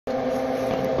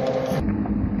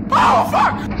Oh,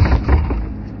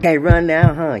 fuck! Can't run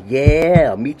now, huh?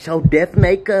 Yeah, meet your death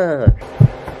maker.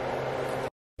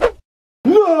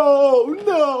 No,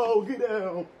 no, get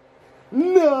down.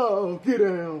 No, get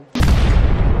down.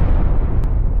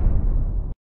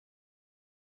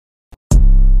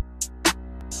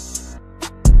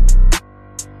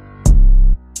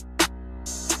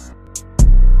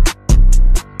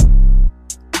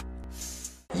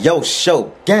 Yo,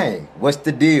 show gang, what's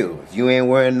the deal? If you ain't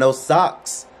wearing no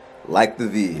socks, like the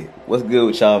vid. What's good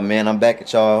with y'all, man? I'm back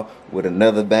at y'all with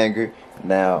another banger.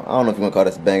 Now, I don't know if you want to call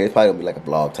this a banger. It's probably gonna be like a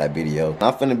vlog type video.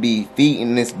 I'm finna be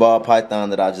feeding this ball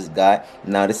python that I just got.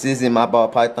 Now, this isn't my ball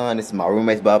python. This is my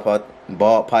roommate's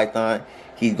ball python.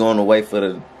 He's going away for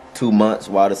the 2 months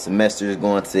while the semester is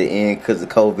going to end because of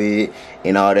COVID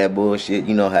and all that bullshit.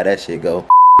 You know how that shit go.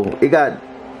 It got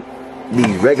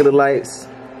these regular lights,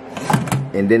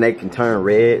 and then they can turn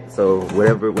red. So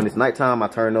whatever, when it's nighttime, I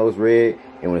turn those red,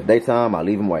 and when it's daytime, I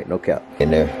leave them white. No cap.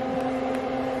 In there.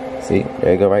 See,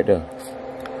 there you go, right there.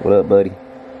 What up, buddy?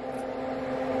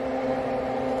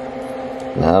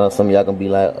 Now I know some of y'all gonna be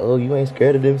like, "Oh, you ain't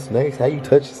scared of them snakes? How you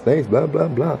touch the snakes? Blah blah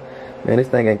blah." Man, this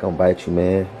thing ain't gonna bite you,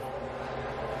 man.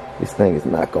 This thing is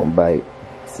not gonna bite.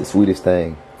 It's the sweetest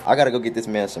thing. I gotta go get this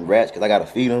man some rats because I gotta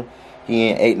feed him. He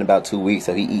ain't ate in about 2 weeks,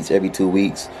 so he eats every 2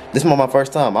 weeks. This is my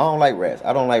first time. I don't like rats.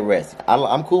 I don't like rats.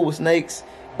 I'm cool with snakes,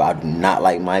 but I do not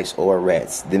like mice or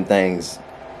rats. Them things,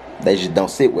 they just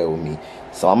don't sit well with me.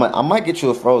 So I might get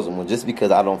you a frozen one just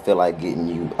because I don't feel like getting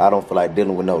you. I don't feel like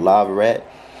dealing with no live rat.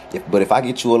 But if I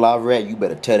get you a live rat, you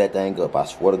better tear that thing up. I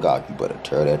swear to God, you better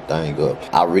tear that thing up.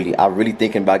 I really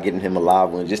thinking about getting him a live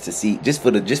one just to see, just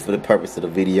for the purpose of the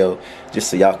video, just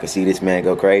so y'all can see this man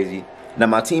go crazy. Now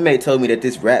my teammate told me that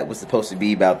this rat was supposed to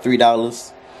be about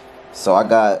 $3, so I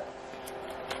got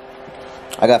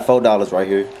 $4 right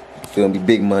here. You feel me?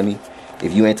 Big money.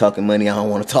 If you ain't talking money, I don't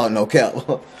want to talk no cap.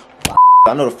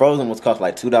 I know the frozen ones cost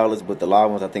like $2, but the live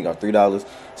ones I think are $3.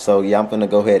 So yeah, I'm gonna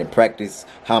go ahead and practice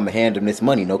how I'm gonna hand him this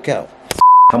money, no cap.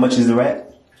 How much is the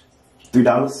rat?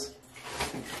 $3?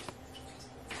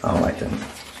 I don't like them.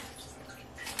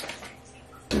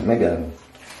 Maybe I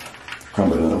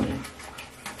crumble them.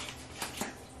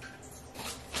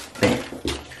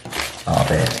 Oh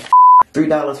man.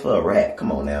 $3 for a rat.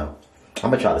 Come on now. I'm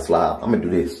gonna try to slide. I'm gonna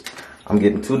do this. I'm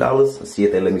getting $2 and see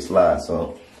if they let me slide.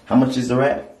 So how much is the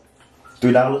rat?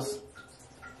 $3?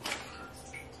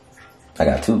 I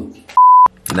got 2.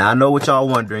 Now I know what y'all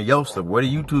wondering. Yo, so where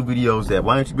the YouTube videos at?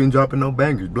 Why ain't you been dropping no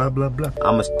bangers? Blah blah blah.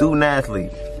 I'm a student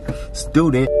athlete.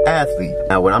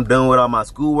 Now when I'm done with all my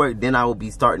schoolwork, then I will be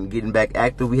starting getting back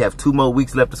active. We have 2 more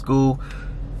weeks left of school.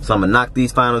 So I'm gonna knock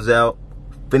these finals out.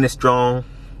 Finish strong.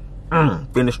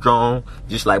 Finish strong.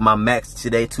 Just like my max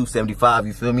today, 275,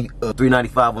 you feel me?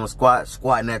 395 on the squat.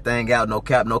 Squatting that thing out. No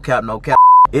cap, no cap, no cap.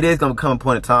 It is gonna come a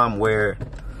point in time where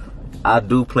I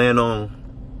do plan on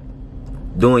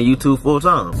doing YouTube full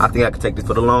time. I think I can take this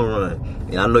for the long run.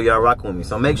 And I know y'all rocking with me.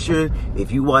 So make sure if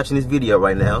you watching this video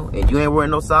right now and you ain't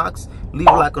wearing no socks, leave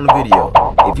a like on the video.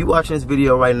 If you watching this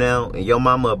video right now and your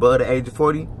mama above the age of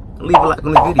 40, leave a like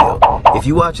on the video. If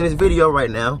you watching this video right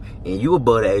now and you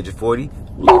above the age of 40,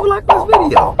 leave a like on this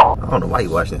video. I don't know why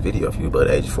you watching this video if you above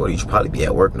the age of 40. You should probably be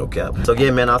at work, no cap. So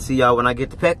yeah, man, I'll see y'all when I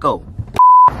get to Petco.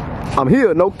 I'm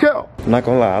here, no cap. I'm not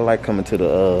gonna lie, I like coming to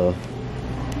the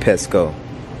Petco.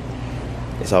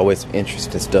 There's always some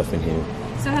interesting stuff in here.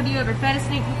 So have you ever fed a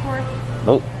snake before?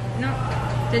 Nope. No.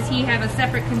 Does he have a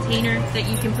separate container that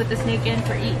you can put the snake in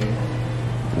for eating?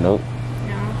 Nope.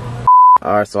 No.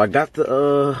 Alright, so I got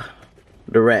the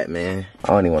rat, man. I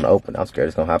don't even want to open it. I'm scared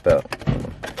it's gonna hop out.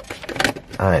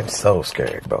 I am so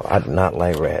scared, bro. I do not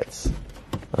like rats.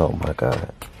 Oh my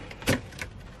God.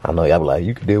 I know y'all be like,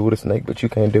 you can deal with a snake, but you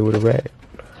can't deal with a rat.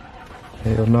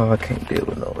 Hell no, I can't deal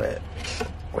with no rat.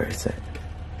 Where is that?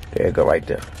 There you go, right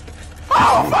there.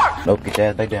 Oh, fuck! Nope, get your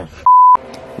ass back down.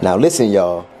 Now listen,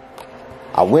 y'all.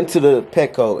 I went to the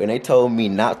Petco and they told me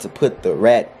not to put the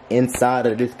rat inside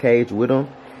of this cage with him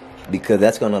because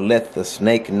that's gonna let the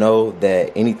snake know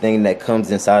that anything that comes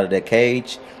inside of that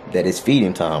cage, that it's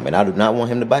feeding time. And I do not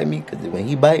want him to bite me because when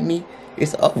he bite me,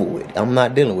 it's over with. I'm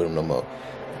not dealing with him no more.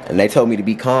 And they told me to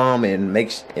be calm and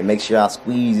make sure I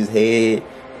squeeze his head,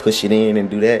 push it in and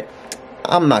do that.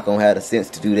 I'm not gonna have the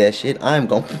sense to do that shit. I'm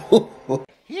gonna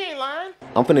He ain't lying.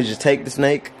 I'm finna just take the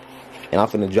snake and I'm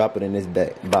finna drop it in this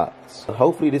box.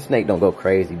 Hopefully this snake don't go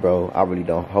crazy, bro. I really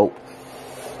don't hope.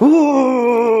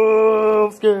 Ooh,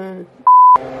 I'm scared.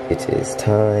 It is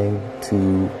time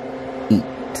to eat.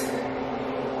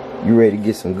 You ready to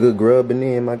get some good grubbing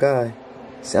in, my guy?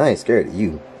 See, I ain't scared of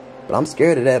you, but I'm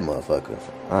scared of that motherfucker.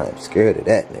 I am scared of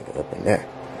that nigga up in there.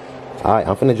 Alright,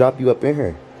 I'm finna drop you up in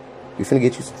here. We finna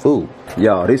get you some food.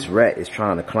 Y'all, this rat is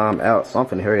trying to climb out, so I'm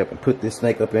finna hurry up and put this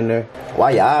snake up in there.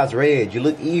 Why your eyes red? You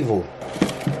look evil.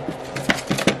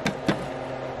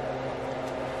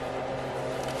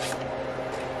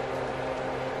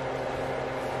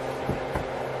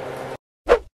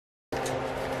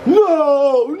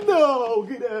 No,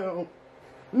 get down.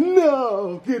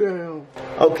 No, get down.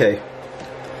 Okay.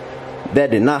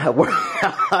 That did not work.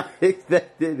 I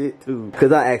expected it to.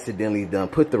 Cause I accidentally done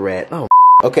put the rat. Oh.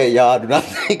 Okay, y'all, do not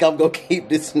think I'm gonna keep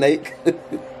this snake.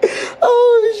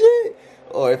 Oh shit.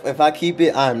 Or if I keep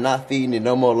it, I'm not feeding it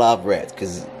no more live rats.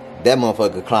 Cause that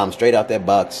motherfucker climbed straight out that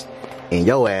box and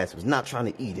your ass was not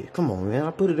trying to eat it. Come on, man,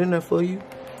 I put it in there for you.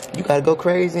 You gotta go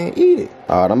crazy and eat it.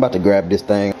 All right, I'm about to grab this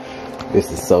thing.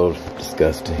 This is so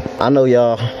disgusting. I know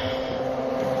y'all.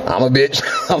 I'm a bitch.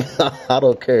 I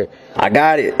don't care. I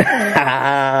got it.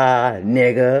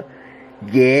 Nigga.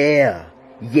 Yeah.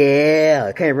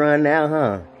 Yeah. Can't run now,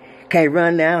 huh? Can't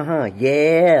run now, huh?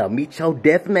 Yeah. Meet your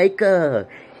death maker.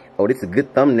 Oh, this is a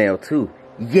good thumbnail, too.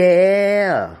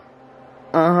 Yeah.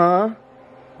 Uh-huh.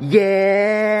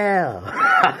 Yeah.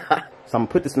 So I'm gonna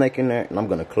put the snake in there and I'm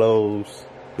gonna close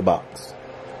the box.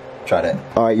 Try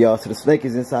that. Alright, y'all, so the snake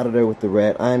is inside of there with the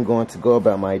rat. I'm going to go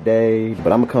about my day,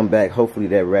 but I'm gonna come back. Hopefully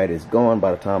that rat is gone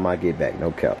by the time I get back.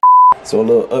 No cap. So a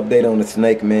little update on the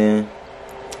snake, man.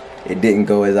 It didn't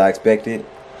go as I expected.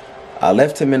 I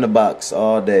left him in the box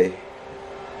all day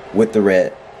with the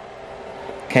rat.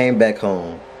 Came back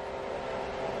home.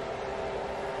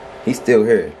 He's still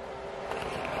here.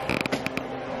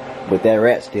 But that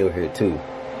rat's still here too.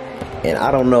 And I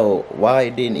don't know why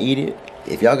it didn't eat it.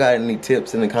 If y'all got any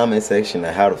tips in the comment section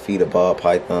on how to feed a ball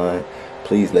python,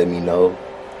 please let me know.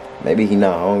 Maybe he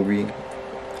not hungry.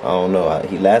 I don't know.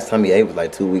 Last time he ate was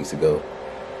like 2 weeks ago.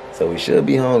 So he should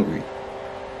be hungry.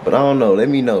 But I don't know. Let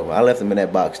me know. I left him in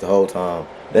that box the whole time.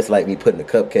 That's like me putting a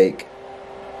cupcake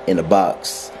in a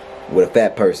box with a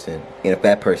fat person and a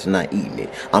fat person not eating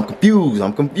it. I'm confused.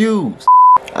 I'm confused.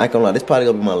 I ain't gonna lie. This probably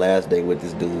gonna be my last day with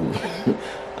this dude.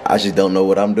 I just don't know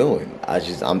what I'm doing.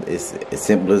 It's as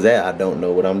simple as that. I don't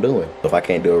know what I'm doing. If I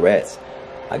can't deal with rats,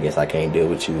 I guess I can't deal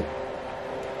with you.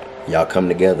 Y'all come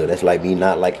together. That's like me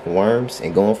not liking worms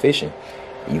and going fishing.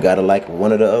 You gotta like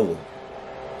one or the other.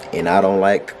 And I don't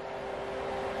like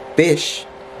fish,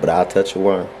 but I'll touch a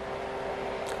worm.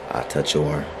 I'll touch a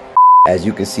worm. As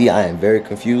you can see, I am very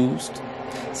confused.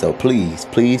 So please,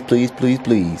 please, please, please,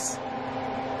 please,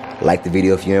 like the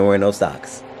video if you ain't wearing no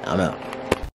socks. I'm out.